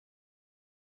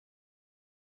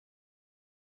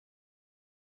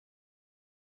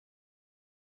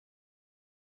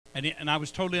and I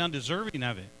was totally undeserving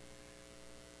of it.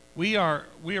 We are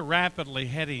rapidly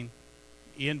heading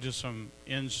into some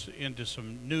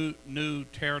new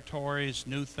territories,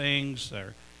 new things that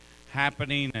are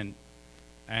happening,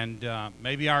 and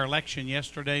maybe our election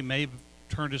yesterday may have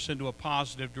turned us into a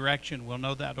positive direction. We'll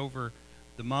know that over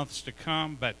the months to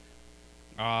come. But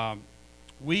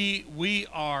we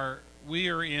are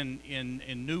in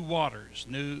new waters,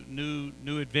 new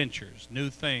adventures, new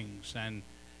things,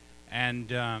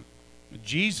 and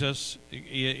Jesus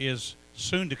is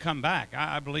soon to come back.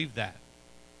 I believe that.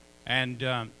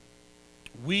 And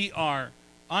we are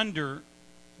under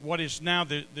what is now,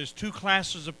 there's two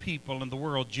classes of people in the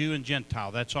world, Jew and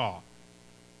Gentile. That's all.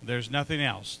 There's nothing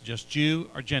else, just Jew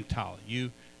or Gentile.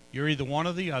 You're either one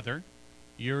or the other.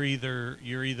 You're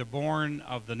either born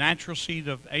of the natural seed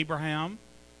of Abraham,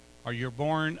 or you're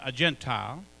born a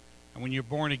Gentile. And when you're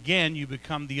born again, you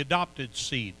become the adopted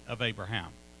seed of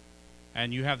Abraham.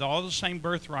 And you have all the same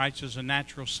birthrights as a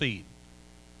natural seed.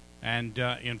 And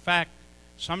in fact,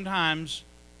 sometimes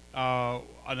an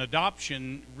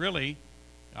adoption really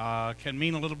can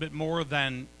mean a little bit more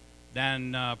than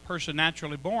a person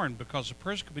naturally born, because a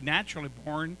person could be naturally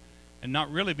born and not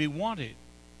really be wanted.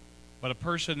 But a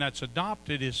person that's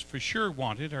adopted is for sure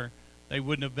wanted, or they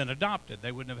wouldn't have been adopted.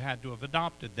 They wouldn't have had to have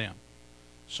adopted them.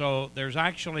 So there's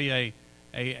actually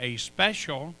a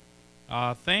special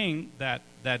thing that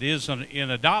is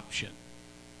in adoption.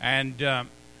 And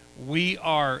we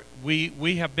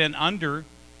have been under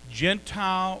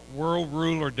Gentile world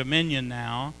rule or dominion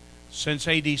now since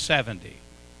AD 70.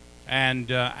 And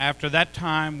after that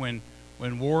time, when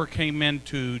war came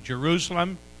into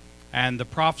Jerusalem, and the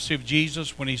prophecy of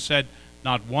Jesus when he said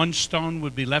not one stone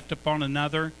would be left upon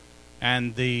another,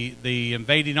 and the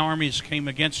invading armies came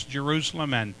against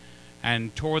Jerusalem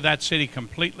and tore that city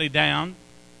completely down.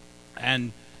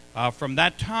 And from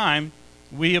that time,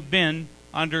 we have been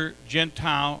under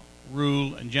Gentile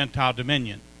rule and Gentile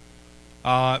dominion.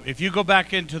 If you go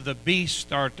back into the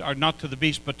beast, or not to the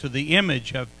beast, but to the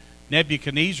image of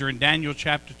Nebuchadnezzar in Daniel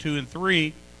chapter 2 and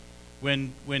 3,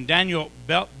 when Daniel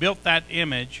built that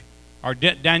image, or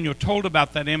Daniel told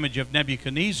about that image of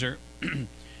Nebuchadnezzar,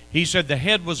 he said the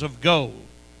head was of gold.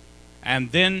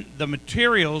 And then the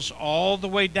materials all the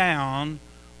way down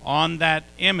on that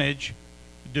image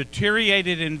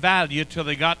deteriorated in value till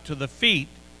they got to the feet,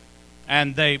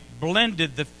 and they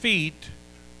blended the feet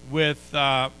with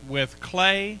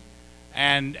clay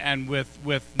and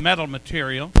with metal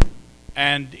material.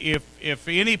 And if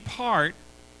any part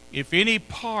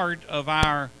of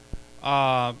our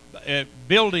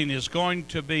building is going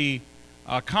to be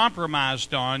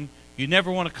compromised on, you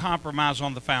never want to compromise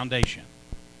on the foundation.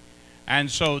 And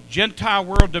so Gentile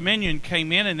world dominion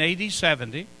came in AD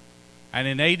 70, and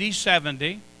in AD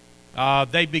 70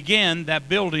 they began that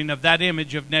building of that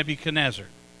image of Nebuchadnezzar.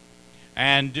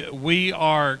 And we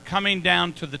are coming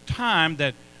down to the time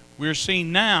that we're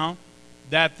seeing now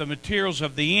that the materials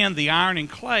of the end, the iron and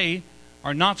clay,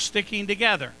 are not sticking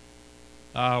together.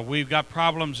 We've got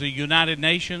problems in the United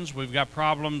Nations. We've got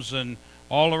problems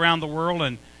all around the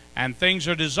world, and things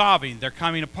are dissolving. They're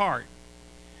coming apart.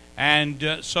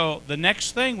 And so the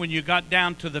next thing when you got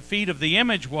down to the feet of the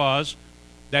image was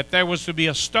that there was to be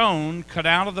a stone cut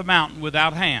out of the mountain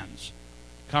without hands,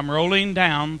 come rolling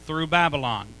down through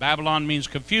Babylon. Babylon means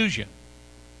confusion.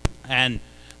 And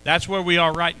that's where we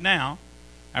are right now.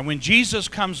 And when Jesus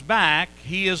comes back,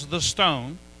 he is the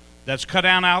stone that's cut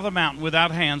down out of the mountain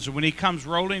without hands. And when he comes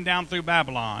rolling down through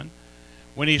Babylon,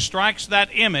 when he strikes that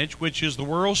image, which is the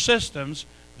world systems,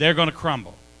 they're going to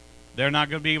crumble. They're not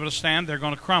going to be able to stand. They're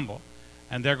going to crumble,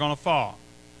 and they're going to fall.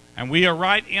 And we are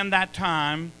right in that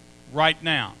time right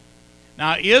now.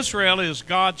 Now, Israel is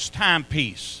God's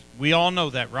timepiece. We all know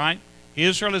that, right?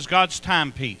 Israel is God's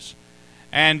timepiece.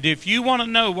 And if you want to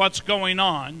know what's going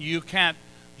on, you can't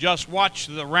just watch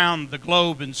around the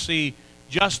globe and see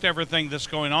just everything that's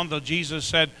going on, though Jesus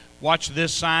said, watch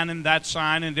this sign and that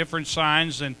sign and different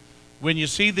signs. And when you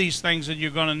see these things, then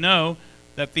you're going to know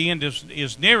that the end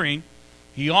is nearing.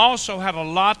 He also had a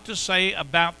lot to say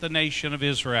about the nation of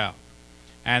Israel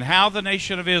and how the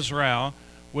nation of Israel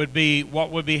would be, what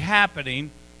would be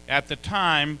happening at the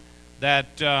time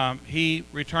that he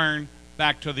returned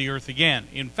back to the earth again.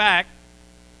 In fact,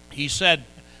 he said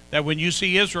that when you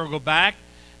see Israel go back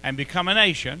and become a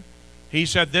nation, he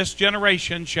said, this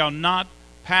generation shall not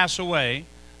pass away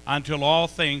until all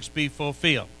things be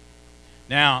fulfilled.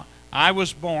 Now, I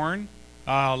was born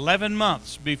 11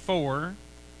 months before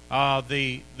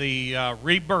the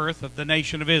rebirth of the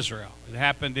nation of Israel. It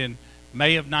happened in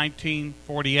May of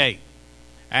 1948.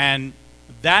 And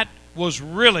that was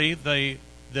really the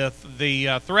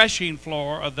threshing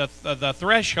floor, of the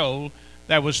threshold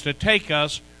that was to take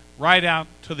us right out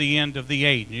to the end of the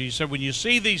age. And he said, when you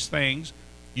see these things,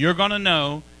 you're going to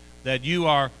know that you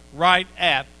are right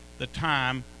at the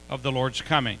time of the Lord's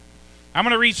coming. I'm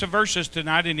going to read some verses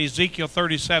tonight in Ezekiel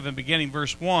 37, beginning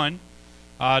verse 1.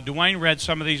 Dwayne read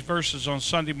some of these verses on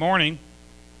Sunday morning.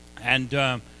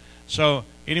 And so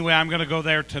anyway, I'm going to go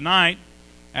there tonight.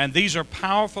 And these are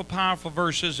powerful, powerful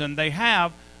verses, and they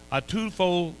have a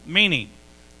twofold meaning.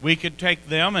 We could take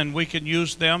them and we can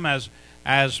use them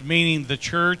as meaning the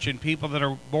church and people that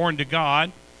are born to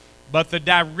God. But the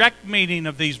direct meaning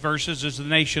of these verses is the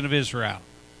nation of Israel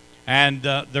and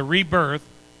the rebirth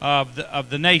of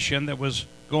the nation that was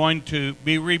going to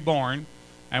be reborn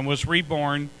and was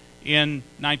reborn in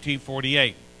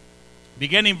 1948.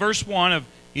 Beginning verse 1 of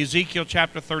Ezekiel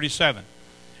chapter 37.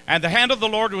 And the hand of the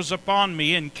Lord was upon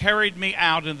me, and carried me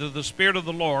out into the Spirit of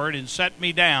the Lord, and set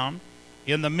me down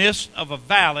in the midst of a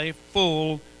valley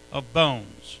full of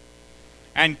bones,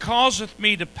 and causeth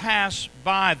me to pass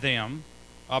by them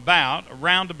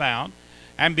round about,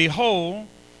 and behold,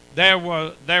 there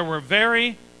were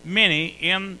very many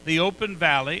in the open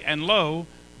valley, and lo,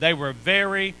 they were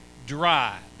very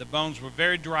dry. The bones were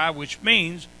very dry, which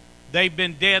means they've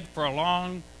been dead for a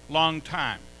long, long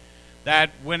time.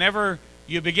 That whenever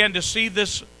you begin to see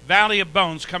this valley of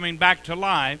bones coming back to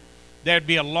life, there'd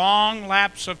be a long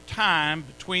lapse of time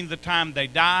between the time they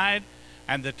died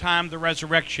and the time the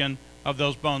resurrection of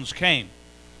those bones came.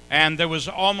 And there was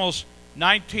almost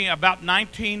about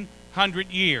 1900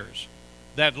 years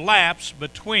that lapsed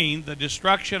between the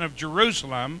destruction of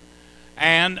Jerusalem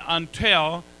and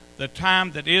until the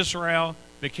time that Israel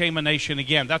became a nation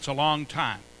again. That's a long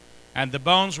time. And the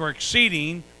bones were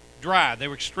exceeding dry. They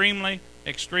were extremely,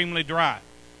 extremely dry.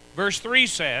 Verse 3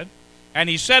 said, And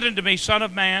he said unto me, Son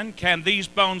of man, can these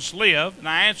bones live? And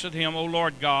I answered him, O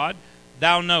Lord God,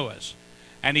 thou knowest.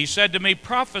 And he said to me,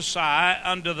 Prophesy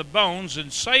unto the bones,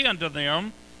 and say unto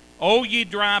them, O ye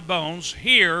dry bones,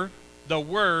 hear the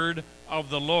word of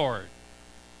the Lord.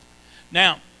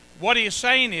 Now, what he is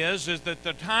saying is that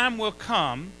the time will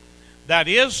come that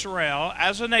Israel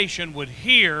as a nation would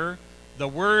hear the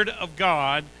word of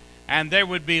God, and there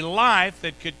would be life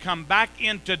that could come back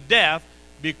into death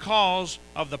because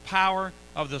of the power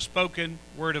of the spoken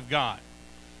word of God.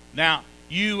 Now,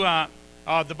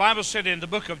 the Bible said in the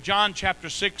book of John chapter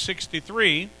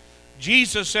 6:63,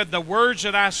 Jesus said, The words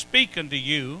that I speak unto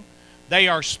you, they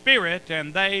are spirit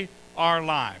and they are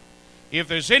life. If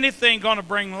there's anything going to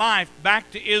bring life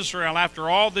back to Israel after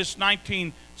all this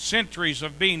 19 centuries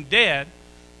of being dead,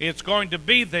 it's going to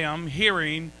be them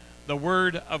hearing the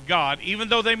word of God. Even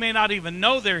though they may not even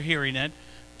know they're hearing it,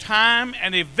 time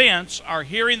and events are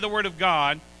hearing the word of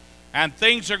God, and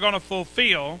things are going to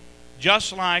fulfill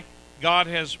just like God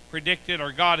has predicted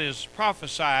or God has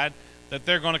prophesied that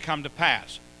they're going to come to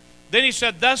pass. Then he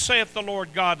said, Thus saith the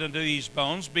Lord God unto these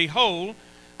bones, Behold,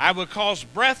 I will cause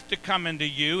breath to come into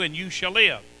you, and you shall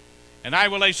live. And I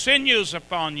will lay sinews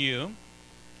upon you,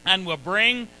 and will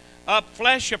bring up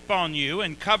flesh upon you,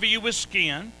 and cover you with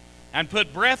skin, and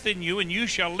put breath in you, and you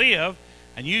shall live,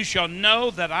 and you shall know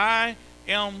that I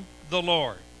am the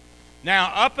Lord.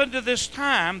 Now, up unto this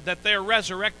time that they're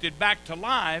resurrected back to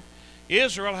life,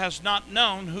 Israel has not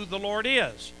known who the Lord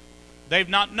is. They've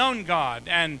not known God,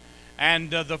 and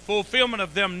the fulfillment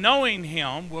of them knowing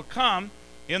Him will come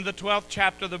in the 12th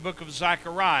chapter of the book of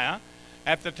Zechariah,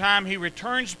 at the time He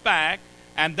returns back,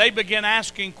 and they begin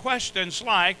asking questions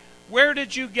like, Where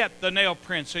did you get the nail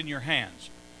prints in your hands?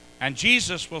 And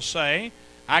Jesus will say,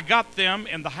 I got them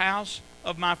in the house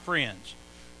of my friends.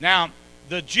 Now,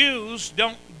 the Jews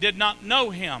did not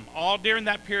know Him. All during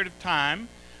that period of time,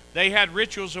 they had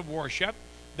rituals of worship.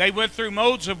 They went through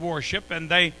modes of worship, and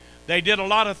they did a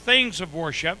lot of things of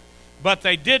worship, but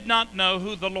they did not know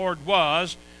who the Lord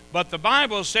was. But the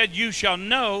Bible said, You shall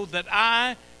know that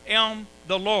I am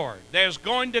the Lord. There's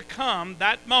going to come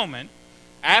that moment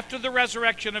after the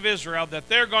resurrection of Israel that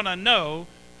they're going to know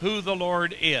who the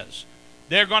Lord is.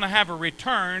 They're going to have a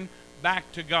return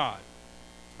back to God.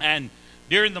 And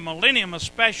during the millennium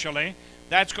especially,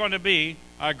 that's going to be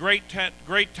a great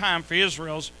time for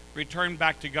Israel's return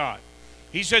back to God.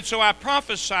 He said, So I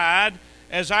prophesied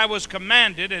as I was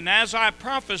commanded, and as I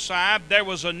prophesied there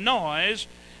was a noise,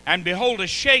 and behold a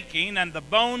shaking, and the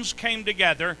bones came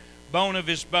together, bone of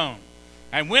his bone.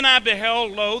 And when I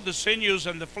beheld, lo, the sinews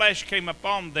and the flesh came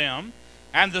upon them,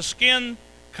 and the skin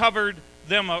covered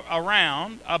them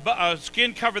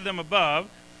skin covered them above,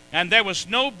 and there was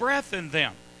no breath in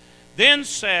them. Then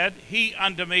said he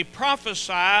unto me,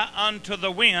 Prophesy unto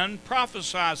the wind,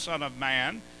 prophesy, Son of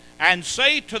man, and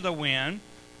say to the wind,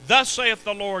 Thus saith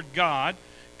the Lord God,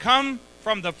 Come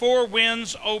from the four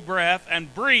winds, O breath,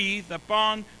 and breathe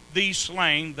upon these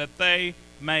slain, that they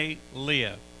may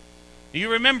live. Do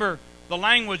you remember the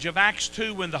language of Acts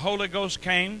 2 when the Holy Ghost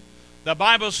came? The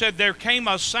Bible said there came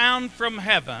a sound from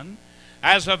heaven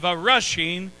as of a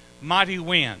rushing mighty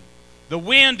wind. The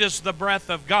wind is the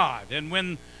breath of God. And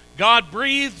when God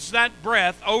breathes that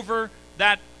breath over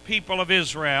that people of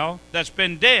Israel that's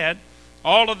been dead,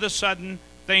 all of a sudden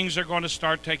things are going to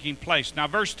start taking place. Now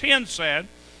verse 10 said,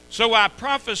 So I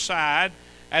prophesied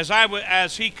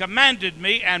as he commanded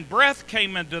me, and breath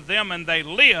came into them, and they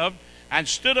lived and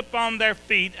stood upon their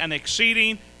feet, an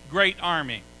exceeding great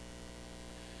army.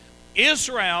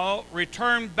 Israel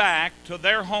returned back to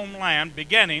their homeland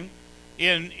beginning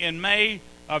in May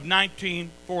of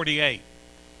 1948.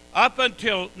 Up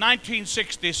until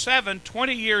 1967,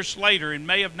 20 years later, in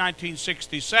May of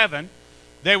 1967,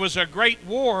 there was a great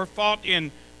war fought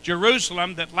in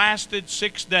Jerusalem that lasted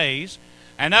 6 days.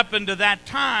 And up until that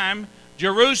time,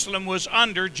 Jerusalem was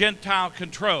under Gentile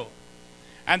control.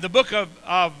 And the book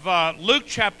of Luke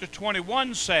chapter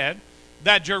 21 said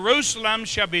that Jerusalem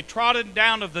shall be trodden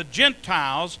down of the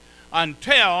Gentiles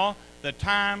until the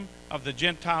time of the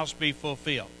Gentiles be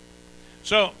fulfilled.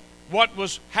 So what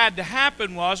had to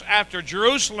happen was, after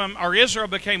Jerusalem or Israel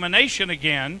became a nation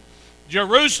again,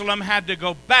 Jerusalem had to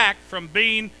go back from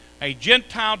being a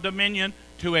Gentile dominion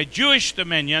to a Jewish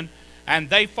dominion, and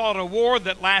they fought a war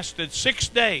that lasted 6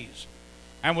 days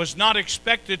and was not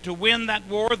expected to win that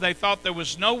war. They thought there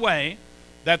was no way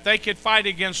that they could fight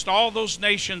against all those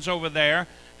nations over there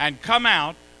and come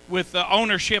out with the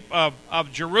ownership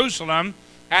of Jerusalem,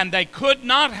 and they could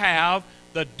not have.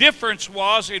 The difference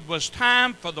was, it was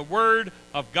time for the word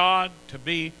of God to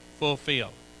be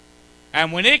fulfilled.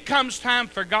 And when it comes time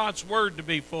for God's word to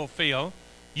be fulfilled,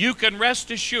 you can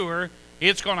rest assured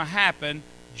it's going to happen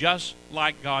just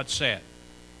like God said.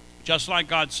 Just like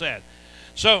God said.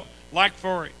 So, like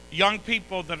for young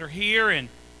people that are here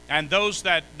and those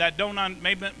that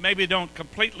maybe don't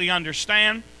completely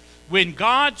understand, when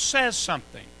God says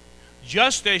something,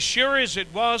 just as sure as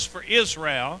it was for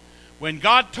Israel, when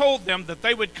God told them that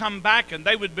they would come back and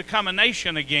they would become a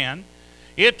nation again,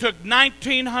 it took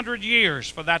 1900 years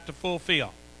for that to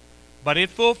fulfill. But it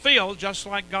fulfilled just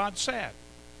like God said.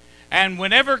 And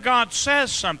whenever God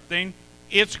says something,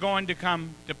 it's going to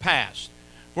come to pass.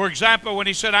 For example, when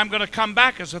he said, I'm going to come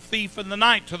back as a thief in the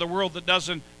night to the world that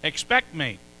doesn't expect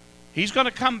me. He's going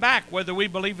to come back whether we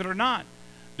believe it or not.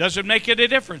 Doesn't make any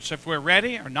difference if we're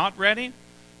ready or not ready.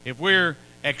 If we're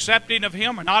accepting of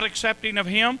him or not accepting of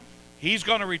him, he's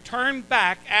going to return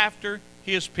back after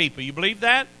his people. You believe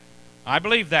that? I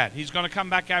believe that. He's going to come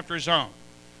back after his own.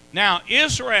 Now,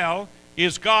 Israel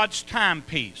is God's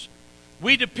timepiece.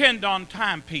 We depend on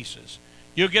timepieces.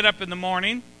 You get up in the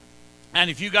morning, and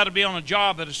if you got to be on a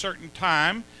job at a certain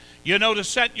time, you know to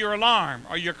set your alarm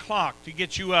or your clock to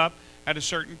get you up at a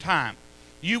certain time.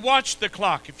 You watch the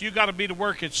clock. If you got to be to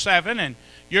work at 7 and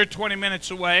you're 20 minutes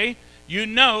away, you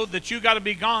know that you got to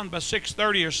be gone by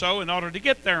 6:30 or so in order to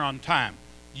get there on time.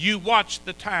 You watch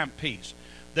the timepiece.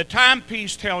 The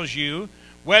timepiece tells you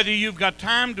whether you've got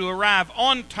time to arrive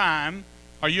on time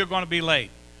or you're going to be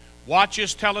late.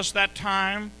 Watches tell us that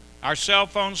time. Our cell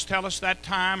phones tell us that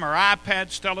time. Our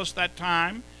iPads tell us that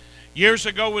time. Years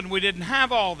ago, when we didn't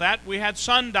have all that, we had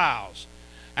sundials.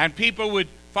 And people would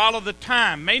follow the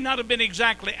time. May not have been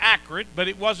exactly accurate, but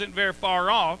it wasn't very far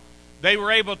off. They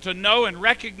were able to know and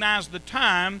recognize the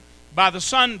time by the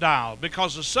sundial,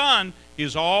 because the sun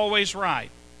is always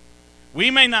right. We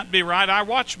may not be right. Our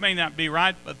watch may not be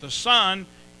right, but the sun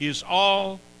is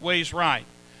always right.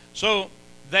 So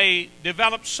they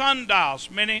developed sundials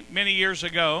many, many years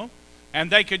ago, and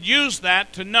they could use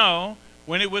that to know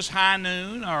when it was high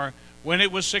noon or when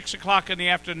it was 6 o'clock in the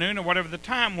afternoon or whatever the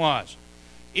time was.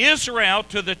 Israel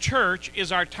to the church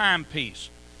is our timepiece.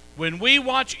 When we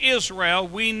watch Israel,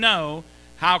 we know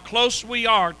how close we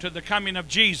are to the coming of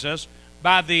Jesus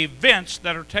by the events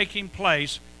that are taking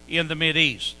place in the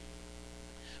Mideast.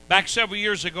 Back several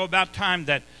years ago, about time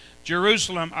that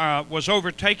Jerusalem was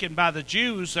overtaken by the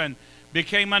Jews and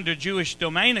became under Jewish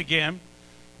domain again,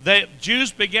 the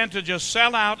Jews began to just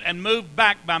sell out and move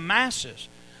back by masses.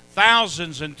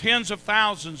 Thousands and tens of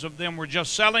thousands of them were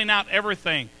just selling out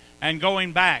everything and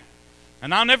going back.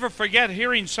 And I'll never forget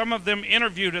hearing some of them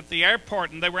interviewed at the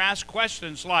airport, and they were asked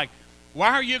questions like, why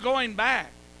are you going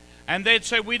back? And they'd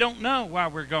say, we don't know why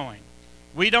we're going.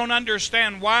 We don't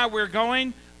understand why we're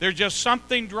going. There's just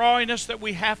something drawing us that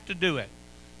we have to do it.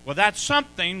 Well, that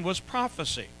something was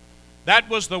prophecy. That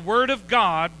was the word of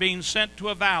God being sent to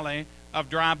a valley of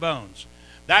dry bones.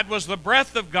 That was the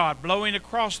breath of God blowing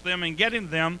across them and getting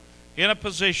them in a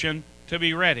position to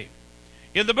be ready.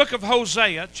 In the book of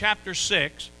Hosea, chapter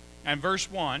 6 and verse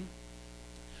 1,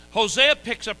 Hosea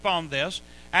picks up on this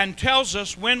and tells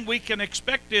us when we can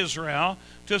expect Israel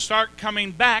to start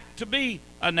coming back to be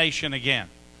a nation again.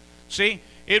 See,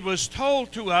 it was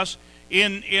told to us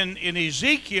in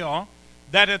Ezekiel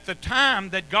that at the time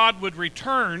that God would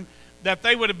return, that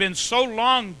they would have been so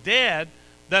long dead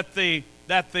that the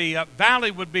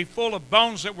valley would be full of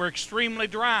bones that were extremely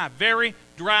dry, very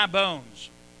dry bones,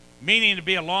 meaning to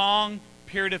be a long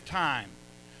period of time.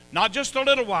 Not just a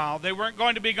little while. They weren't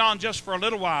going to be gone just for a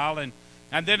little while, and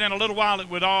then in a little while it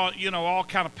would all, all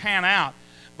kind of pan out.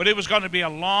 But it was going to be a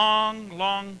long,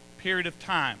 long period of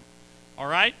time. All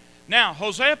right? Now,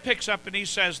 Hosea picks up and he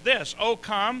says this, "O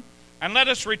come, and let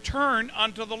us return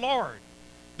unto the Lord."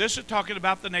 This is talking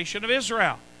about the nation of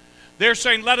Israel. They're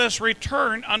saying, let us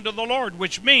return unto the Lord,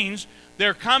 which means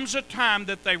there comes a time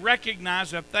that they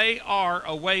recognize that they are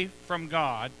away from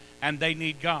God and they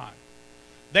need God.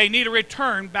 They need a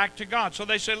return back to God. So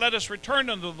they say, let us return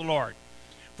unto the Lord.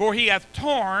 For he hath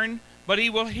torn, but he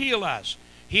will heal us.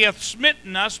 He hath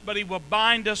smitten us, but he will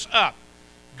bind us up.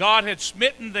 God had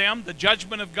smitten them. The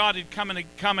judgment of God had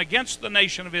come against the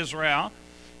nation of Israel.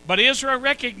 But Israel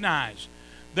recognized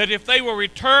that if they will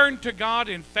return to God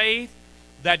in faith,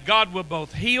 that God will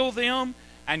both heal them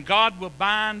and God will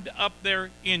bind up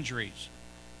their injuries.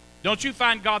 Don't you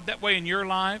find God that way in your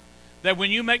life? That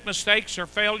when you make mistakes or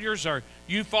failures or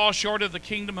you fall short of the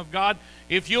kingdom of God,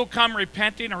 if you'll come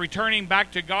repenting or returning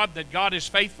back to God, that God is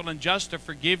faithful and just to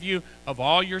forgive you of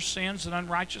all your sins and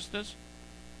unrighteousness?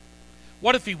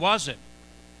 What if he wasn't?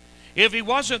 If he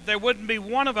wasn't, there wouldn't be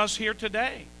one of us here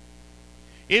today.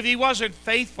 If he wasn't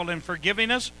faithful in forgiving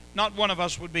us, not one of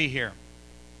us would be here.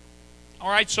 All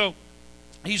right, so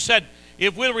he said,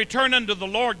 if we'll return unto the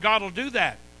Lord, God will do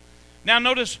that. Now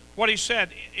notice what he said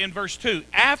in verse 2.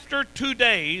 After 2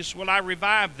 days will I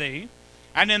revive thee,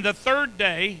 and in the 3rd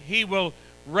day he will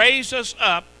raise us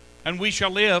up, and we shall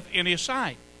live in his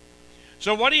sight.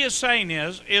 So what he is saying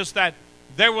is that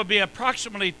there will be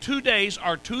approximately 2 days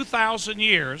or 2,000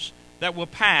 years that will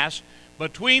pass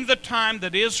between the time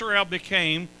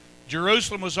that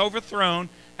Jerusalem was overthrown,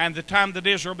 and the time that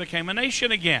Israel became a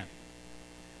nation again.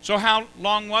 So how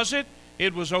long was it?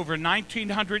 It was over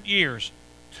 1,900 years,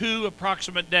 2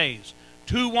 approximate days.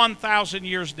 2 1,000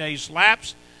 years days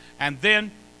lapsed, and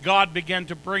then God began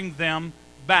to bring them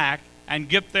back and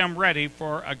get them ready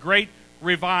for a great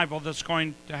revival that's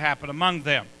going to happen among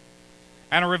them.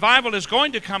 And a revival is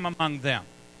going to come among them.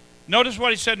 Notice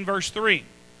what he said in verse 3.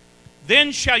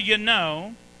 Then shall you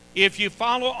know, if you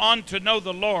follow on to know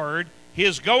the Lord,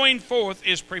 his going forth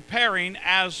is preparing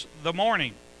as the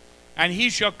morning, and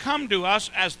he shall come to us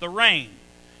as the rain,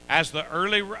 as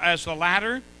the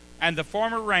latter and the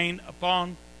former rain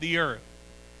upon the earth.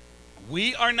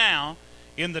 We are now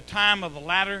in the time of the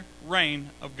latter rain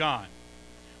of God.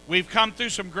 We've come through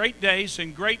some great days,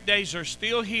 and great days are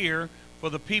still here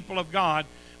for the people of God.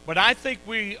 But I think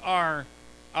we are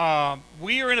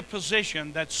in a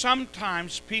position that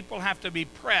sometimes people have to be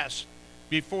pressed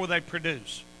before they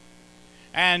produce.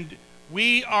 And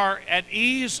we are at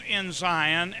ease in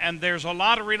Zion, and there's a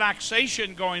lot of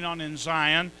relaxation going on in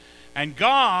Zion. And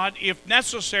God, if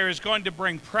necessary, is going to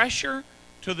bring pressure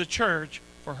to the church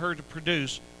for her to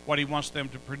produce what he wants them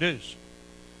to produce.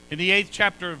 In the 8th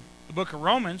chapter of the book of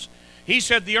Romans, he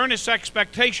said, the earnest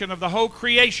expectation of the whole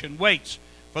creation waits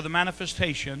for the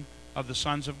manifestation of the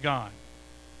sons of God.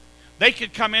 They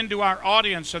could come into our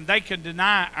audience and they could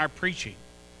deny our preaching.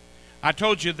 I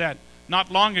told you that not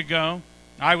long ago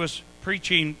I was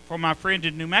preaching for my friend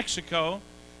in New Mexico,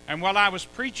 and while I was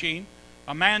preaching,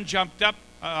 a man jumped up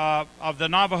of the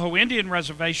Navajo Indian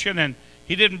reservation, and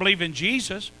he didn't believe in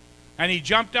Jesus, and he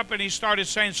jumped up and he started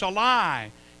saying, it's a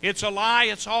lie, it's a lie,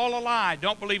 it's all a lie,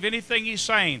 don't believe anything he's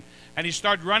saying. And he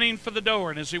started running for the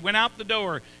door, and as he went out the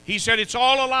door, he said, it's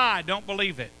all a lie, don't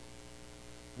believe it.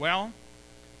 Well,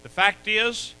 the fact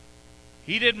is,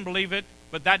 he didn't believe it,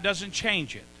 but that doesn't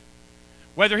change it.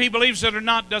 Whether he believes it or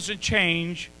not doesn't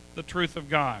change the truth of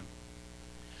God.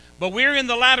 But we're in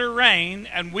the latter rain,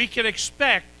 and we can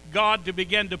expect God to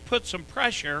begin to put some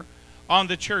pressure on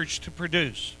the church to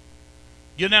produce.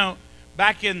 You know,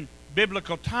 back in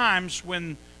biblical times,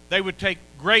 when they would take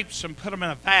grapes and put them in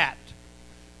a vat,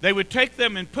 they would take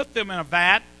them and put them in a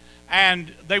vat,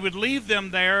 and they would leave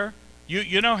them there.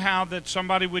 You know how that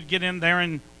somebody would get in there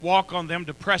and walk on them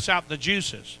to press out the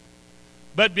juices.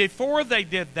 But before they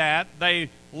did that, they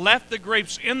left the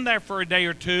grapes in there for a day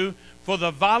or two for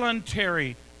the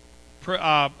voluntary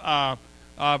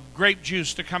grape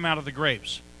juice to come out of the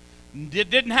grapes. It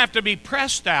didn't have to be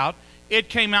pressed out. It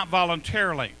came out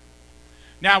voluntarily.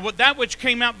 Now, that which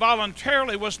came out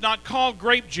voluntarily was not called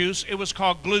grape juice. It was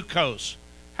called glucose.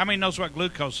 How many knows what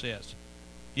glucose is?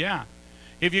 Yeah.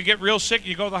 If you get real sick,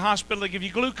 you go to the hospital, they give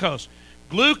you glucose.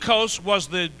 Glucose was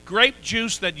the grape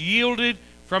juice that yielded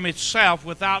from itself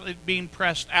without it being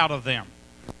pressed out of them.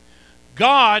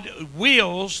 God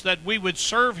wills that we would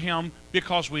serve Him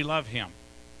because we love Him.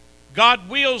 God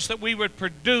wills that we would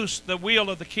produce the will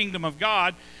of the kingdom of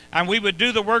God, and we would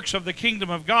do the works of the kingdom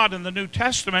of God in the New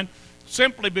Testament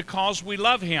simply because we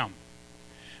love Him.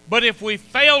 But if we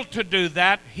fail to do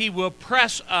that, He will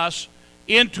press us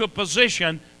into a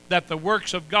position that the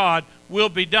works of God will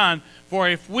be done. For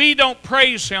if we don't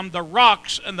praise Him, the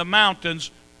rocks and the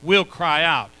mountains will cry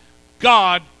out.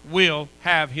 God will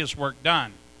have His work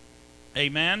done.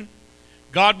 Amen?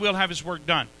 God will have His work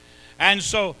done. And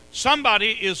so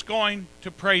somebody is going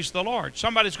to praise the Lord.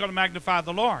 Somebody's going to magnify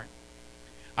the Lord.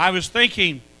 I was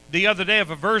thinking the other day of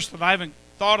a verse that I haven't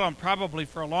thought on probably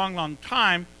for a long, long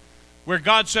time, where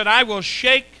God said, I will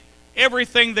shake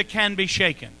everything that can be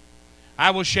shaken.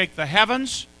 I will shake the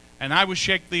heavens, and I will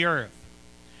shake the earth.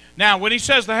 Now, when He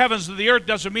says the heavens and the earth,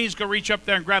 doesn't mean He's going to reach up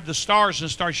there and grab the stars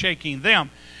and start shaking them.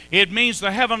 It means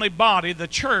the heavenly body, the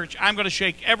church. I'm going to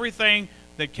shake everything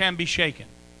that can be shaken.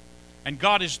 And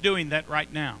God is doing that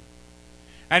right now.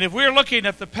 And if we're looking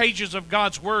at the pages of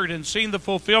God's Word and seeing the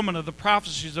fulfillment of the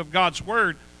prophecies of God's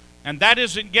Word, and that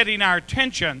isn't getting our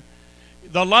attention,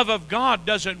 the love of God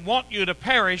doesn't want you to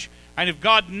perish. And if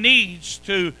God needs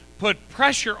to put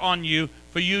pressure on you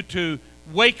for you to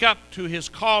wake up to His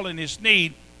call and His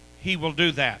need, He will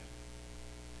do that.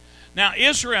 Now,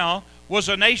 Israel was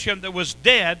a nation that was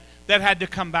dead that had to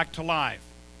come back to life.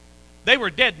 They were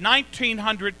dead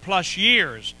 1900 plus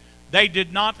years. They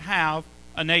did not have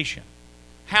a nation.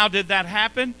 How did that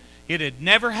happen? It had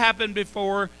never happened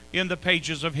before in the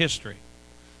pages of history.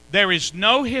 There is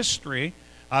no history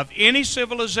of any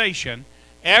civilization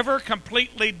ever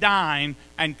completely dying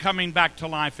and coming back to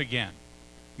life again.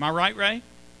 Am I right, Ray?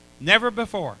 Never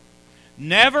before.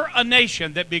 Never a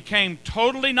nation that became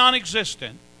totally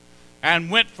non-existent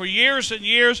and went for years and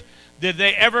years did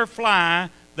they ever fly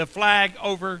the flag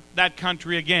over that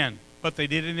country again. But they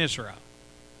did in Israel.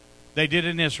 They did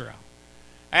in Israel.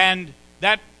 And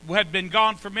that had been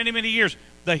gone for many, many years.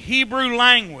 The Hebrew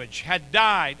language had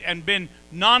died and been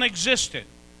non-existent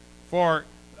for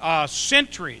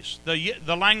centuries.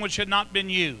 The language had not been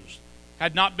used,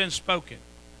 had not been spoken.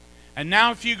 And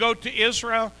now if you go to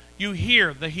Israel, you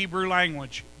hear the Hebrew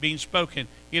language being spoken.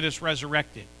 It is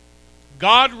resurrected.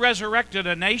 God resurrected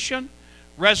a nation,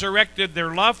 resurrected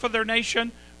their love for their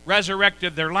nation,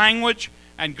 resurrected their language,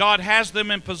 and God has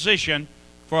them in position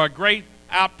for a great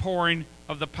outpouring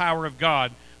of the power of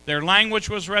God. Their language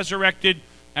was resurrected,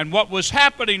 and what was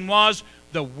happening was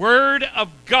the Word of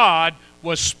God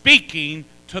was speaking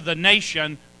to the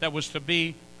nation that was to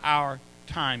be our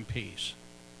timepiece.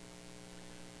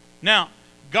 Now,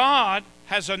 God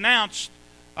has announced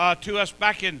to us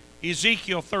back in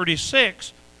Ezekiel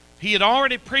 36, He had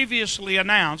already previously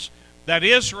announced that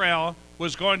Israel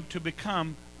was going to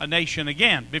become a nation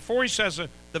again. Before He says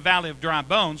the valley of dry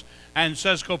bones and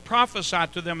says go prophesy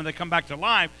to them and they come back to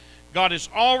life, God has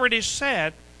already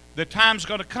said the time's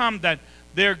going to come that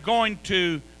they're going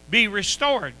to be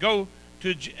restored. Go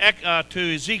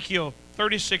to Ezekiel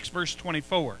 36 verse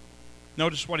 24.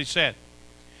 Notice what He said.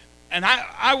 And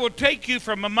I will take you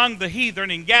from among the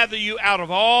heathen and gather you out of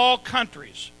all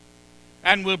countries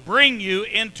and will bring you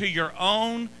into your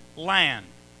own land.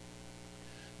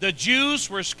 The Jews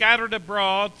were scattered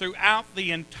abroad throughout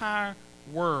the entire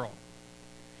world.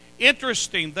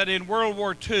 Interesting that in World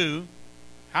War II,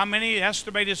 how many?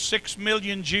 Estimated 6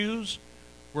 million Jews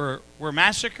were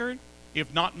massacred,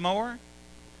 if not more.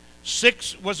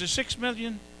 Was it 6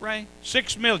 million, Ray?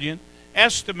 6 million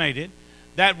estimated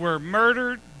that were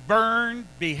murdered, burned,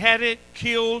 beheaded,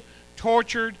 killed,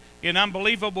 tortured in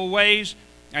unbelievable ways,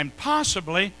 and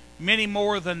possibly many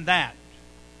more than that.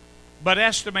 But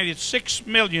estimated 6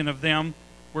 million of them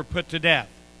were put to death.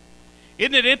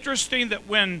 Isn't it interesting that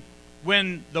when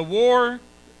the war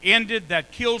ended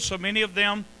that killed so many of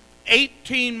them,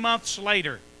 18 months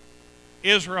later,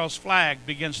 Israel's flag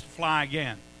begins to fly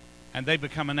again, and they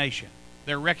become a nation.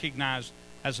 They're recognized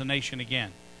as a nation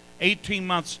again. 18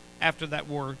 months after that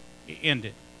war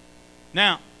ended.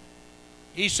 Now,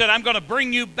 He said, I'm going to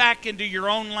bring you back into your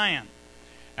own land.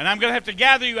 And I'm going to have to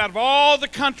gather you out of all the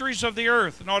countries of the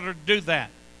earth in order to do that.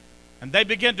 And they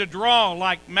begin to draw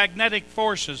like magnetic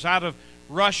forces out of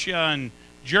Russia and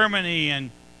Germany and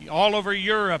all over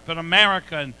Europe and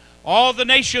America and all the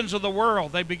nations of the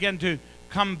world. They begin to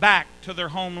come back to their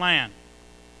homeland.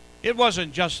 It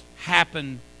wasn't just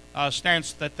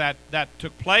happenstance that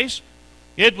took place.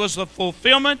 It was the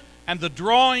fulfillment and the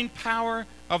drawing power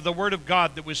of the Word of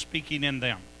God that was speaking in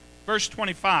them. Verse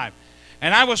 25,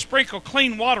 and I will sprinkle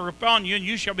clean water upon you, and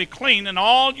you shall be clean, and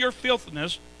all your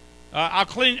filthiness,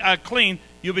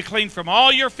 you'll be clean from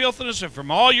all your filthiness, and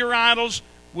from all your idols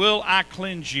will I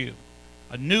cleanse you.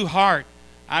 A new heart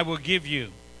I will give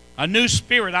you. A new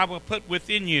spirit I will put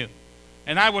within you.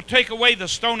 And I will take away the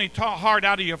stony heart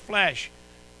out of your flesh,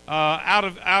 out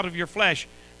of your flesh,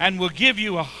 and will give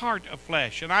you a heart of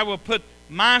flesh. And I will put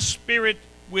my spirit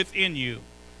within you,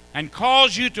 and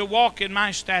cause you to walk in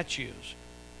my statutes.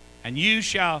 And you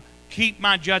shall keep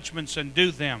my judgments and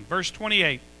do them. Verse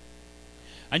 28,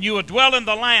 and you will dwell in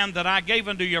the land that I gave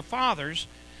unto your fathers,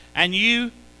 and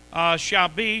you shall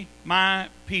be my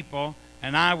people,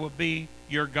 and I will be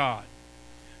your God.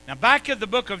 Now, back in the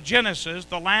book of Genesis,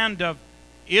 the land of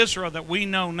Israel that we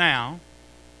know now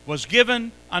was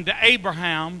given unto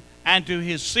Abraham and to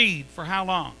his seed for how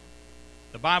long?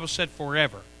 The Bible said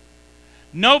forever.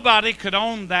 Nobody could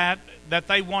own that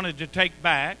they wanted to take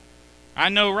back. I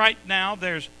know right now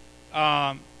there's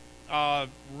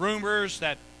rumors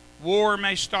that war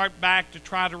may start back to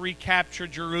try to recapture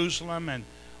Jerusalem and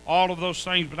all of those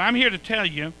things. But I'm here to tell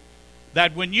you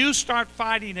that when you start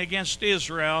fighting against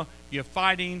Israel, you're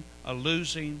fighting a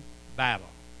losing battle.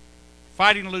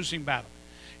 Fighting a losing battle.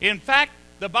 In fact,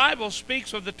 the Bible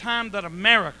speaks of the time that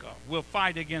America will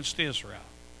fight against Israel.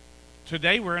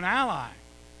 Today we're an ally,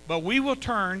 but we will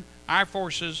turn our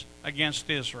forces against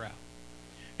Israel.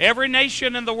 Every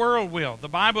nation in the world will. The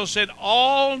Bible said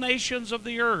all nations of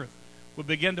the earth will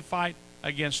begin to fight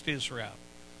against Israel.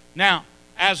 Now,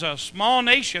 as a small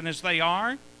nation as they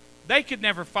are, they could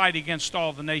never fight against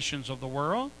all the nations of the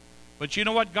world. But you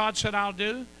know what God said I'll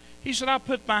do? He said, I'll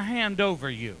put my hand over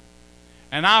you,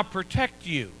 and I'll protect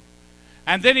you.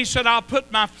 And then he said, I'll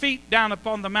put my feet down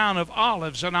upon the Mount of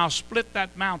Olives, and I'll split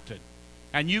that mountain.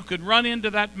 And you can run into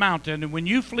that mountain, and when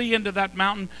you flee into that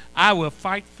mountain, I will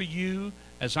fight for you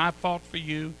as I fought for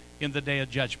you in the day of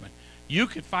judgment. You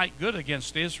could fight good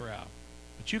against Israel,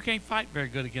 but you can't fight very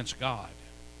good against God.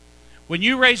 When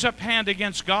you raise up hand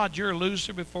against God, you're a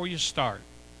loser before you start.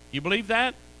 You believe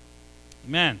that?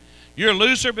 Amen. You're a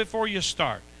loser before you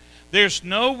start. There's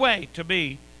no way to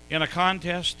be in a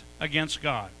contest against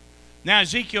God. Now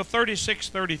Ezekiel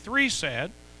 36:33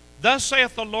 said, thus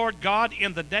saith the Lord God,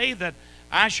 in the day that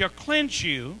I shall cleanse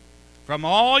you from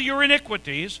all your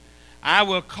iniquities, I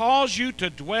will cause you to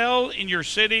dwell in your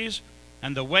cities,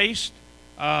 and the waste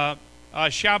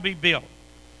shall be built.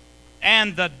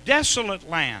 And the desolate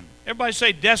land, everybody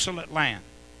say desolate land,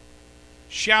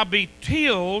 shall be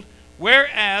tilled,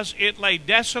 whereas it lay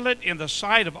desolate in the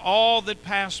sight of all that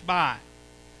passed by.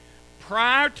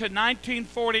 Prior to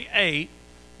 1948,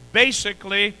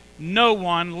 basically no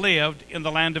one lived in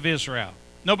the land of Israel.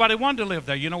 Nobody wanted to live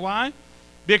there. You know why?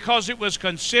 Because it was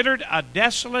considered a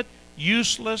desolate,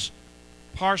 useless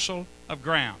parcel of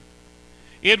ground.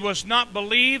 It was not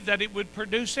believed that it would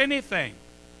produce anything.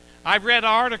 I've read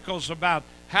articles about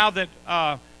how that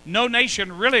no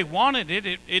nation really wanted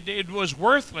it. It was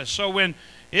worthless. So when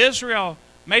Israel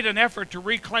made an effort to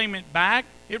reclaim it back,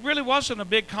 it really wasn't a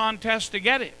big contest to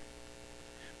get it,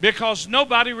 because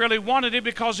nobody really wanted it,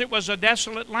 because it was a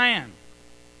desolate land.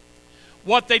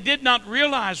 What they did not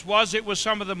realize was it was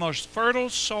some of the most fertile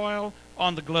soil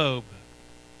on the globe.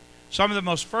 Some of the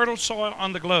most fertile soil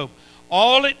on the globe.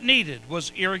 All it needed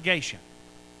was irrigation.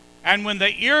 And when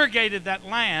they irrigated that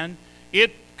land,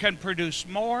 it can produce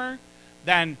more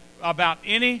than about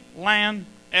any land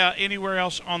anywhere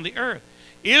else on the earth.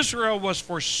 Israel was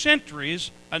for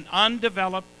centuries an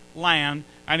undeveloped land,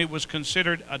 and it was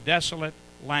considered a desolate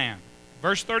land.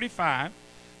 Verse 35,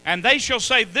 and they shall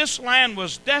say, this land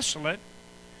was desolate.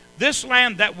 This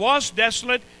land that was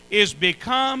desolate is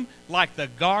become like the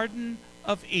Garden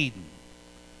of Eden.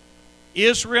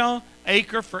 Israel,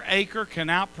 acre for acre, can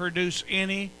outproduce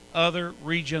any other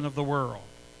region of the world.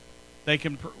 They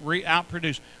can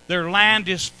outproduce. Their land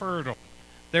is fertile.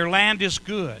 Their land is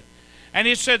good. And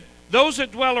he said, those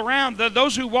that dwell around,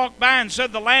 those who walk by and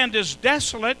said the land is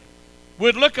desolate,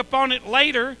 would look upon it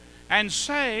later and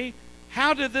say,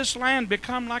 how did this land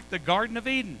become like the Garden of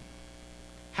Eden?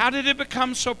 How did it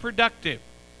become so productive?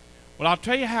 Well, I'll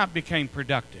tell you how it became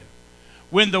productive.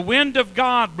 When the wind of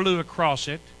God blew across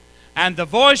it, and the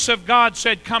voice of God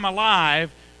said, come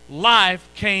alive, life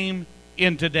came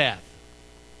into death.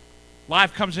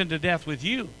 Life comes into death with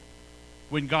you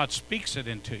when God speaks it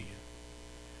into you.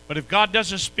 But if God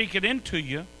doesn't speak it into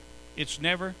you, it's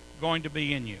never going to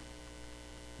be in you.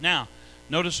 Now,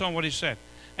 notice on what he said.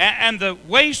 And the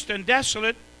waste and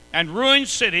desolate and ruined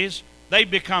cities, they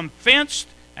become fenced,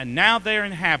 and now they're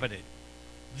inhabited.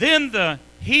 Then the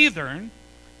heathen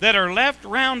that are left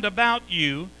round about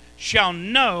you shall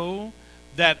know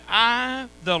that I,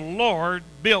 the Lord,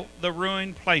 built the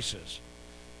ruined places,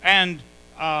 and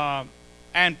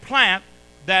plant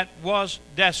that was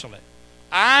desolate.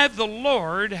 I, the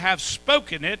Lord, have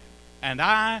spoken it, and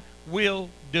I will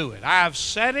do it. I have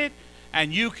said it,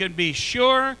 and you can be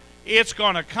sure it's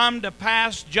going to come to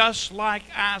pass just like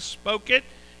I spoke it.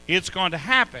 It's going to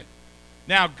happen.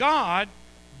 Now, God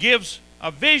gives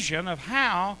a vision of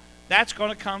how that's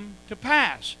going to come to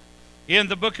pass. In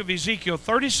the book of Ezekiel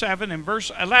 37 and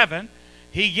verse 11,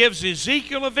 he gives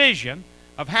Ezekiel a vision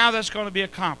of how that's going to be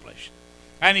accomplished.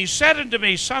 And he said unto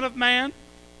me, Son of man,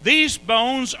 these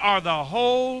bones are the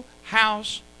whole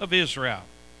house of Israel.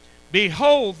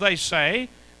 Behold, they say,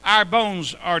 our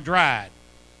bones are dried,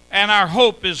 and our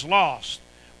hope is lost.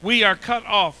 We are cut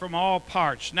off from all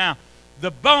parts. Now,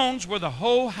 the bones were the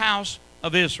whole house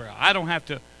of Israel. I don't have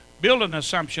to build an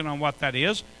assumption on what that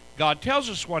is. God tells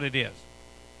us what it is.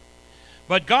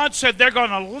 But God said they're going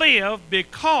to live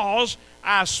because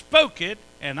I spoke it,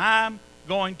 and I'm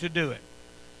going to do it.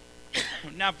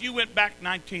 Now, if you went back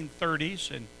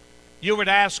 1930s and you would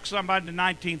ask somebody in the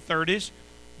 1930s,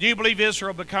 do you believe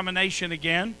Israel will become a nation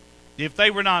again? If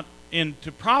they were not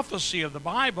into prophecy of the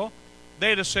Bible,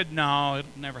 they'd have said, no,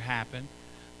 it'll never happen.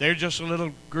 They're just a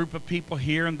little group of people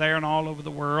here and there and all over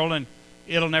the world, and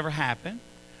it'll never happen.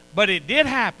 But it did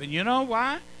happen. You know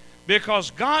why?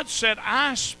 Because God said,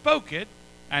 I spoke it,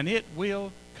 and it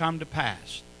will come to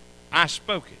pass. I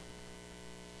spoke it.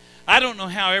 I don't know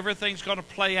how everything's going to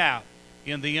play out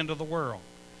in the end of the world.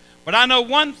 But I know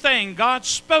one thing, God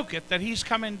spoke it, that he's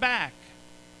coming back.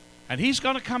 And he's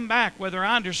going to come back whether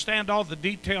I understand all the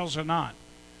details or not.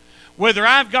 Whether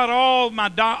I've got all my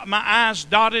I's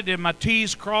dotted and my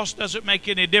T's crossed doesn't make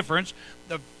any difference.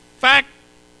 The fact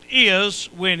is,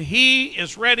 when he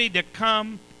is ready to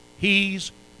come,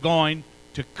 he's going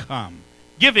to come.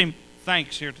 Give him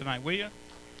thanks here tonight, will you?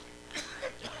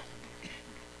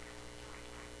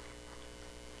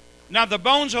 Now, the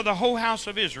bones of the whole house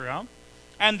of Israel,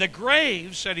 and the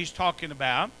graves that he's talking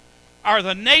about, are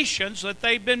the nations that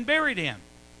they've been buried in.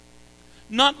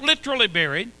 Not literally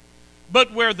buried,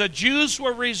 but where the Jews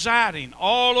were residing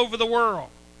all over the world,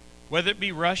 whether it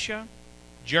be Russia,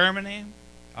 Germany,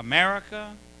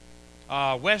 America,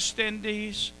 West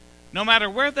Indies, no matter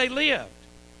where they lived.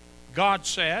 God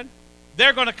said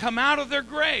they're going to come out of their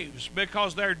graves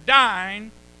because they're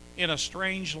dying in a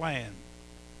strange land.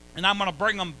 And I'm going to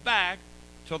bring them back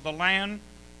to the land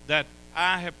that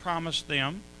I have promised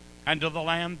them and to the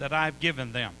land that I've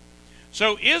given them.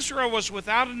 So Israel was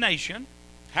without a nation,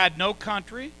 had no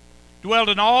country, dwelled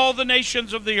in all the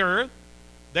nations of the earth.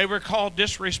 They were called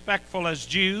disrespectful as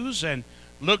Jews and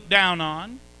looked down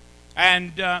on.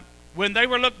 And when they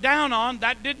were looked down on,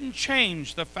 that didn't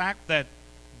change the fact that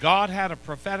God had a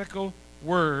prophetical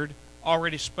word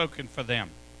already spoken for them.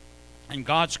 And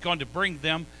God's going to bring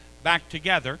them back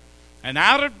together. And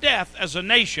out of death as a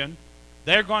nation,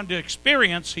 they're going to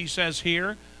experience, he says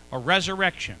here, a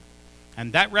resurrection.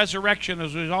 And that resurrection,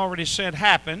 as we've already said,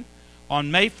 happened on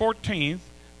May 14th,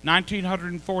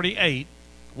 1948,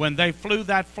 when they flew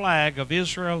that flag of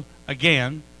Israel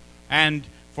again. And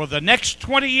for the next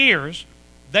 20 years,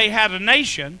 they had a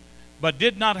nation, but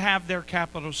did not have their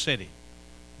capital city.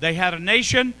 They had a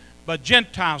nation, but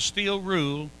Gentiles still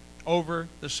ruled over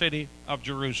the city of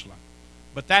Jerusalem.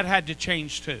 But that had to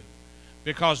change too,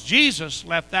 because Jesus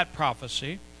left that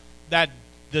prophecy that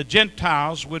the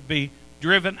Gentiles would be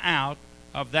driven out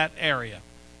of that area.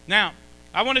 Now,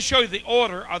 I want to show you the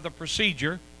order of the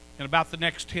procedure in about the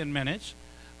next 10 minutes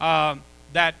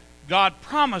that God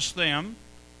promised them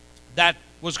that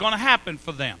was going to happen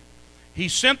for them. He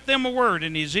sent them a word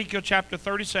in Ezekiel chapter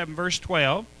 37, verse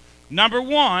 12. Number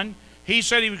one, he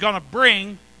said he was going to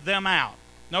bring them out.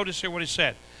 Notice here what he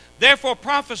said. Therefore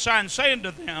prophesy and say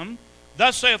unto them,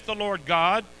 Thus saith the Lord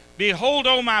God, Behold,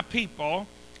 O my people,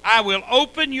 I will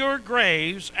open your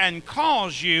graves and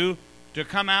cause you to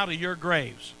come out of your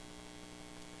graves.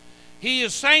 He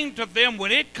is saying to them,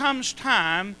 when it comes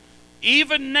time,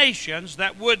 even nations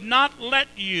that would not let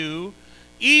you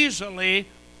easily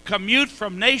commute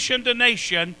from nation to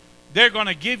nation, they're going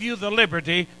to give you the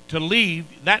liberty to leave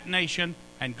that nation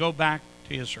and go back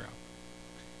to Israel.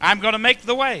 I'm going to make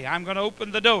the way. I'm going to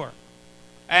open the door.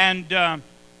 And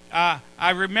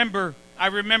I remember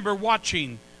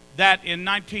watching that in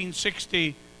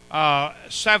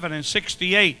 1967 and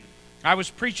 68. I was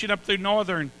preaching up through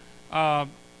northern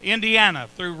Indiana,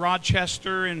 through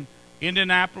Rochester and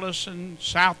Indianapolis and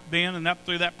South Bend and up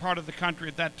through that part of the country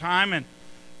at that time. And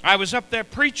I was up there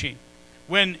preaching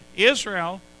when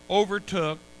Israel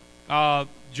overtook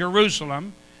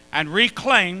Jerusalem, and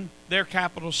reclaim their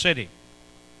capital city.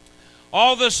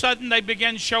 All of a sudden, they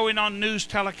began showing on news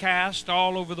telecasts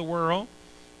all over the world.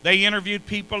 They interviewed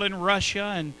people in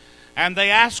Russia, and they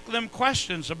asked them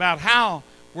questions about how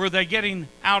were they getting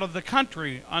out of the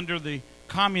country under the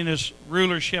communist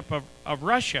rulership of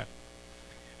Russia.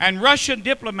 And Russian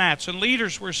diplomats and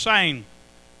leaders were saying,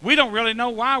 we don't really know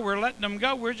why we're letting them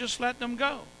go. We're just letting them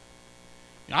go.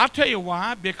 I'll tell you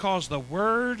why. Because the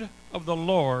word of the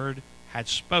Lord had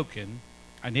spoken,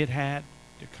 and it had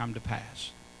to come to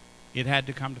pass. It had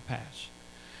to come to pass.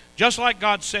 Just like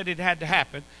God said it had to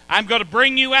happen. I'm going to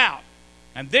bring you out.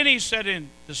 And then he said in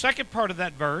the second part of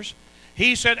that verse,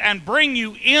 he said, and bring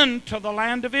you into the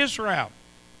land of Israel.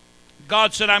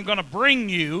 God said, I'm going to bring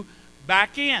you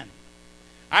back in.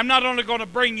 I'm not only going to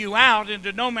bring you out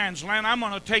into no man's land, I'm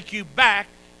going to take you back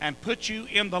and put you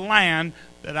in the land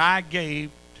that I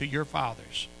gave to your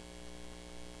fathers.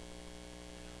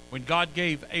 When God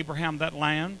gave Abraham that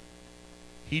land,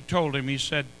 he told him, he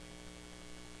said,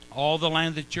 all the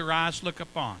land that your eyes look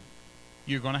upon,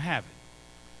 you're going to have it.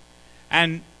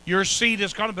 And your seed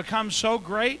is going to become so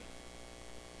great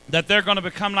that they're going to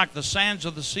become like the sands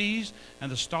of the seas and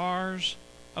the stars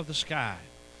of the sky.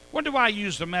 When do I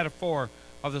use the metaphor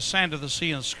of the sand of the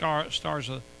sea and the stars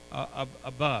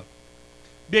above?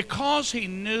 Because he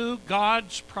knew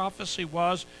God's prophecy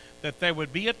was that there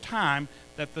would be a time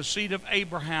that the seed of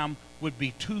Abraham would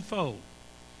be twofold.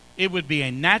 It would be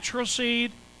a natural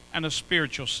seed and a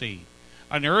spiritual seed,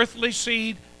 an earthly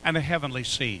seed and a heavenly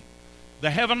seed. The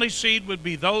heavenly seed would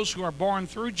be those who are born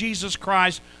through Jesus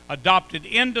Christ, adopted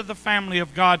into the family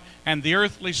of God, and the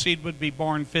earthly seed would be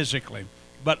born physically.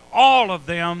 But all of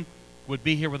them would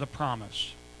be here with a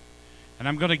promise. And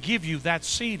I'm going to give you that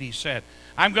seed, he said.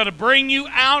 I'm going to bring you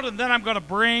out, and then I'm going to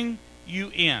bring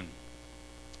you in.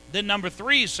 Then number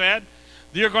 3, he said,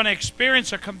 you're going to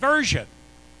experience a conversion.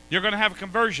 You're going to have a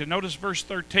conversion. Notice verse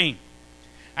 13.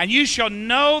 And you shall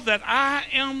know that I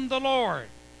am the Lord,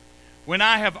 when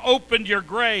I have opened your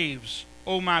graves,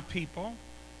 O my people,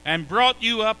 and brought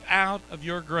you up out of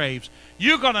your graves.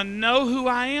 You're going to know who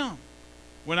I am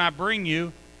when I bring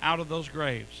you out of those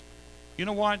graves. You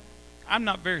know what? I'm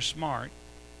not very smart,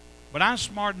 but I'm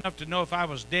smart enough to know if I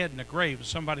was dead in a grave and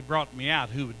somebody brought me out,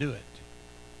 who would do it.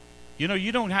 You know,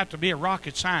 you don't have to be a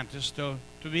rocket scientist to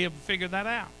be able to figure that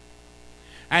out.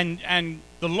 And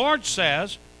the Lord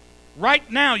says, right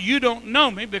now you don't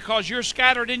know me because you're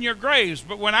scattered in your graves,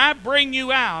 but when I bring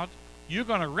you out, you're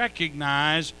going to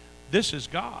recognize this is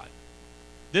God.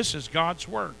 This is God's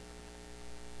Word.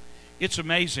 It's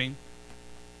amazing.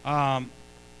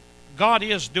 God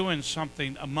is doing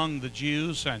something among the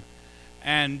Jews,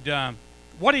 and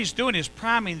what he's doing is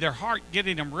priming their heart,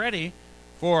 getting them ready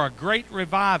for a great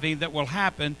reviving that will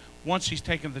happen once he's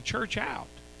taken the church out.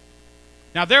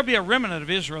 Now, there'll be a remnant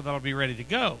of Israel that'll be ready to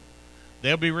go.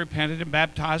 They'll be repented and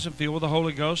baptized and filled with the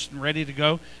Holy Ghost and ready to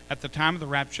go at the time of the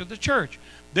rapture of the church.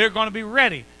 They're going to be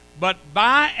ready. But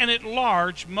by and at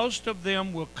large, most of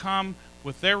them will come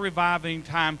with their reviving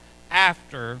time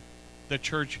after the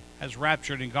church has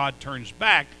raptured and God turns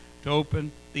back to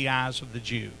open the eyes of the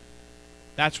Jew.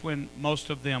 That's when most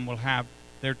of them will have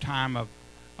their time of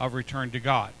return to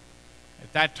God.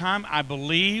 At that time, I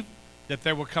believe that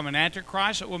there will come an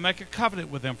Antichrist that will make a covenant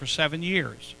with them for 7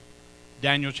 years.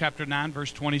 Daniel chapter 9,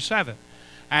 verse 27.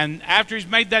 And after he's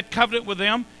made that covenant with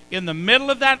them, in the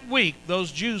middle of that week,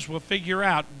 those Jews will figure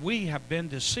out, we have been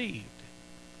deceived.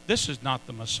 This is not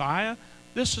the Messiah.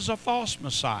 This is a false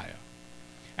Messiah.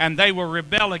 And they will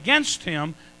rebel against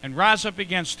him and rise up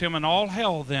against him, and all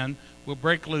hell then will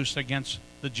break loose against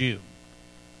the Jew.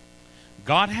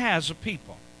 God has a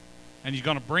people, and he's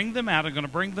going to bring them out and going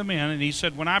to bring them in. And he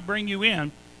said, when I bring you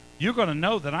in, you're going to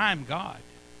know that I am God.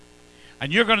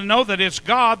 And you're going to know that it's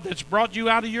God that's brought you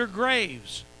out of your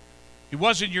graves. It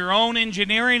wasn't your own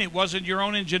engineering. It wasn't your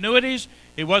own ingenuities.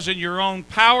 It wasn't your own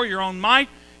power, your own might.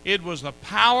 It was the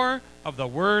power of the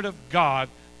Word of God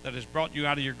that has brought you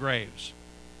out of your graves.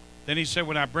 Then he said,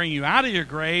 when I bring you out of your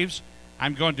graves,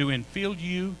 I'm going to infill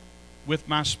you with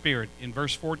my Spirit. In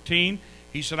verse 14,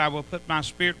 he said, I will put my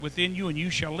Spirit within you, and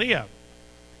you shall live,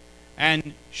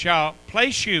 and shall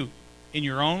place you in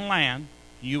your own land.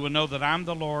 You will know that I'm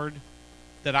the Lord,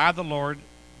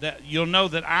 that you'll know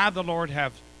that I, the Lord,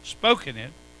 have spoken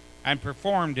it and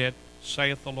performed it,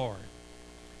 saith the Lord.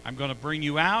 I'm going to bring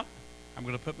you out. I'm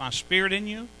going to put my Spirit in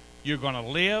you. You're going to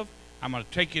live. I'm going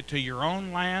to take you to your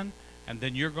own land, and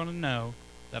then you're going to know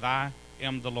that I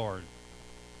am the Lord.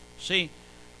 See,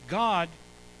 God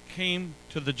came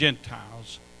to the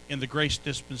Gentiles in the grace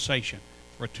dispensation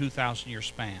for a 2,000-year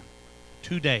span,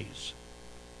 2 days.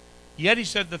 Yet he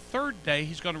said the third day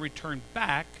he's going to return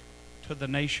back to to the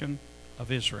nation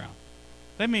of Israel.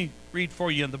 Let me read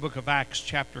for you in the book of Acts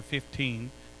chapter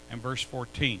 15 and verse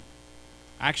 14.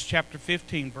 Acts chapter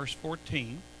 15, verse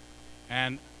 14.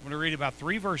 And I'm going to read about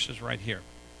 3 verses right here.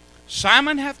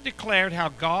 Simon hath declared how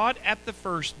God at the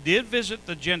first did visit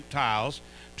the Gentiles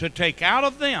to take out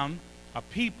of them a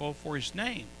people for his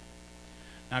name.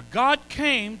 Now God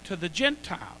came to the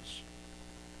Gentiles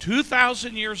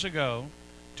 2,000 years ago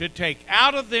to take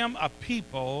out of them a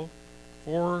people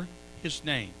for his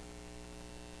name.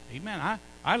 Amen.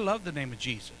 I love the name of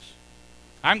Jesus.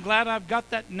 I'm glad I've got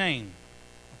that name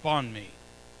upon me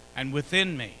and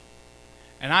within me.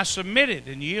 And I submitted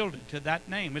and yielded to that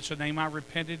name. It's a name I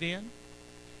repented in.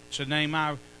 It's a name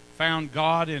I found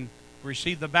God and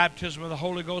received the baptism of the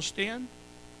Holy Ghost in.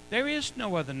 There is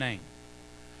no other name.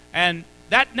 And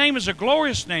that name is a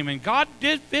glorious name. And God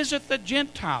did visit the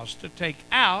Gentiles to take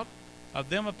out of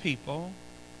them a people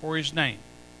for his name.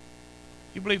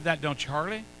 You believe that, don't you,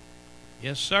 Harley?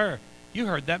 Yes, sir. You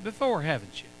heard that before,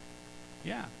 haven't you?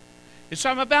 Yeah. It's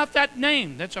something about that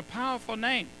name. That's a powerful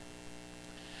name.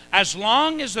 As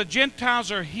long as the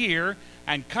Gentiles are here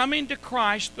and coming to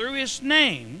Christ through his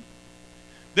name,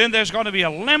 then there's going to be a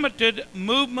limited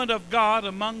movement of God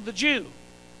among the Jew.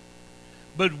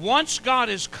 But once God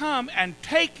has come and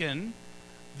taken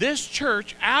this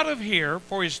church out of here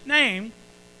for his name,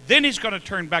 then he's going to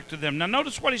turn back to them. Now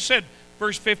notice what he said,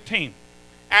 verse 15.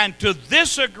 And to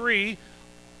this agree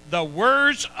the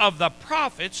words of the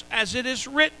prophets as it is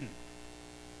written.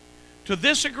 To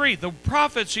this agree. The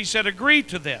prophets, he said, agree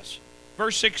to this.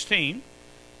 Verse 16.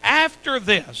 After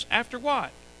this, after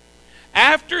what?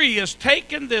 After he has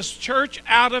taken this church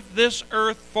out of this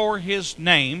earth for his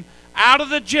name, out of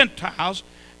the Gentiles,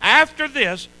 after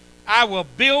this, I will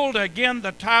build again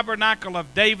the tabernacle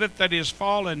of David that is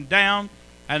fallen down,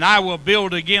 and I will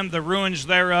build again the ruins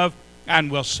thereof,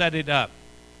 and will set it up.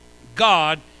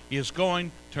 God is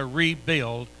going to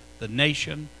rebuild the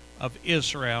nation of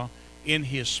Israel in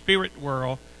his spirit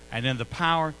world and in the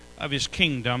power of his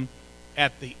kingdom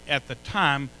at the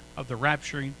time of the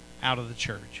rapturing out of the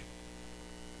church.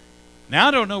 Now,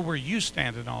 I don't know where you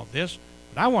stand in all this,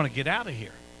 but I want to get out of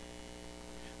here.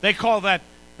 They call that,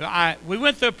 we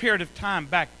went through a period of time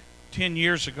back 10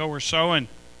 years ago or so, and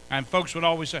folks would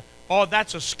always say, oh,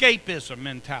 that's escapism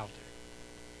mentality.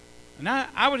 And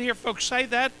I would hear folks say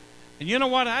that, and you know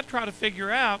what? I try to figure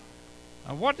out,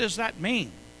 what does that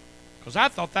mean? Because I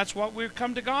thought that's what we've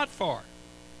come to God for.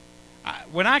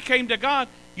 When I came to God,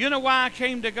 you know why I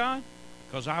came to God?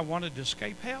 Because I wanted to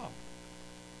escape hell.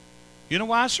 You know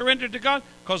why I surrendered to God?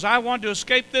 Because I wanted to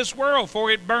escape this world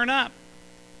before it burned up.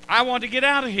 I wanted to get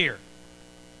out of here.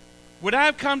 Would I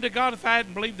have come to God if I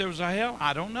hadn't believed there was a hell?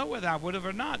 I don't know whether I would have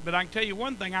or not. But I can tell you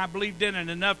one thing, I believed in it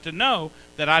enough to know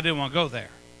that I didn't want to go there.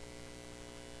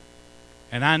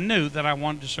 And I knew that I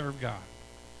wanted to serve God.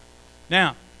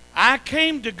 Now, I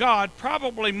came to God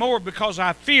probably more because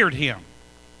I feared him.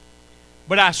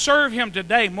 But I serve him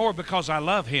today more because I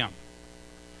love him.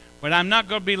 But I'm not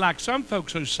going to be like some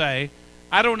folks who say,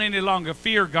 I don't any longer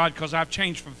fear God because I've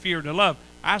changed from fear to love.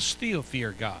 I still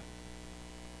fear God.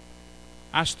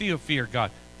 I still fear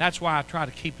God. That's why I try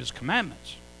to keep his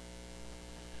commandments.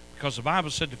 Because the Bible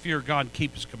said to fear God and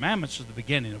keep his commandments is the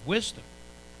beginning of wisdom.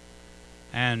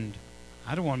 And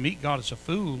I don't want to meet God as a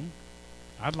fool.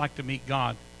 I'd like to meet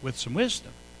God with some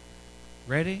wisdom.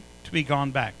 Ready to be gone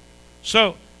back.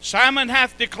 So, Simon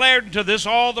hath declared, and to this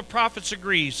all the prophets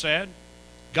agree, he said.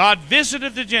 God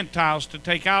visited the Gentiles to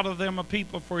take out of them a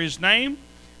people for his name.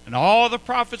 And all the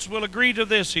prophets will agree to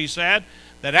this, he said,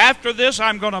 that after this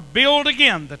I'm going to build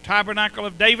again the tabernacle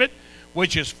of David,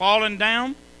 which is fallen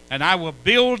down, and I will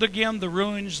build again the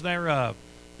ruins thereof.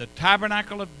 The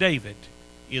tabernacle of David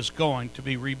is going to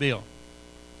be rebuilt.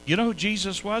 You know who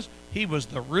Jesus was? He was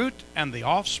the root and the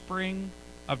offspring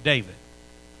of David.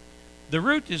 The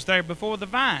root is there before the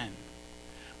vine,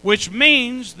 which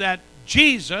means that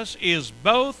Jesus is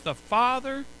both the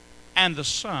father and the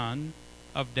son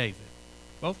of David.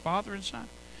 Both father and son.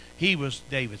 He was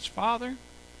David's father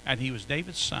and he was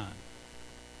David's son.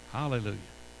 Hallelujah.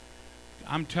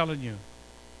 I'm telling you,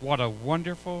 what a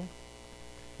wonderful...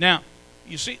 Now,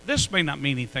 you see, this may not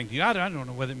mean anything to you. I don't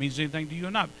know whether it means anything to you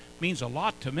or not. It means a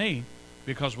lot to me,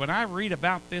 because when I read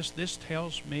about this, this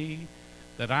tells me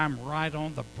that I'm right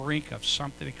on the brink of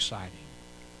something exciting.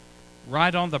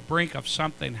 Right on the brink of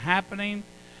something happening,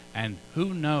 and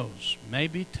who knows,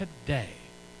 maybe today,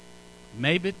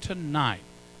 maybe tonight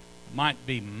might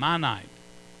be my night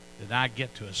that I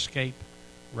get to escape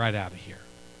right out of here,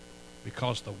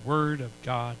 because the Word of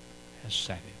God has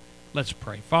said it. Let's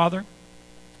pray. Father,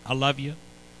 I love you.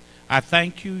 I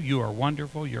thank you. You are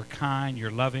wonderful. You're kind.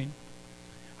 You're loving.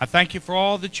 I thank you for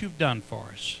all that you've done for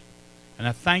us. And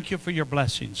I thank you for your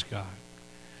blessings, God.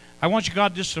 I want you,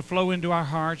 God, just to flow into our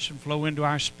hearts and flow into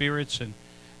our spirits and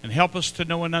help us to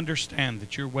know and understand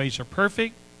that your ways are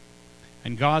perfect.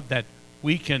 And, God, that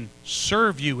we can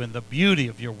serve you in the beauty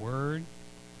of your word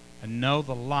and know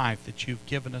the life that you've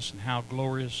given us and how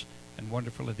glorious and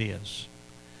wonderful it is.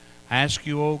 I ask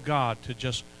you, oh God, to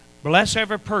just bless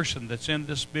every person that's in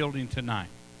this building tonight.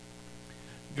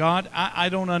 God, I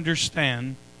don't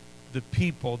understand the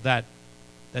people that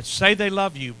say they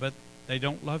love you, but they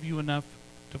don't love you enough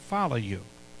to follow you.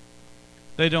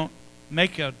 They don't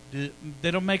make a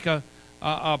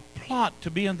plot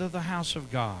to be into the house of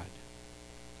God.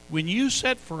 When you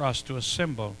said for us to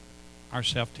assemble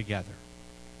ourselves together,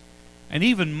 and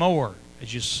even more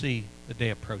as you see the day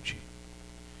approaching.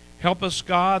 Help us,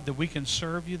 God, that we can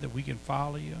serve you, that we can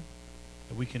follow you,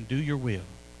 that we can do your will.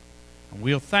 And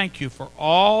we'll thank you for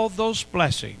all those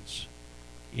blessings.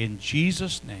 In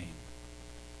Jesus' name,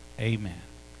 amen.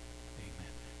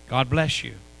 Amen. God bless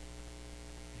you.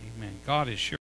 Amen. God is sure.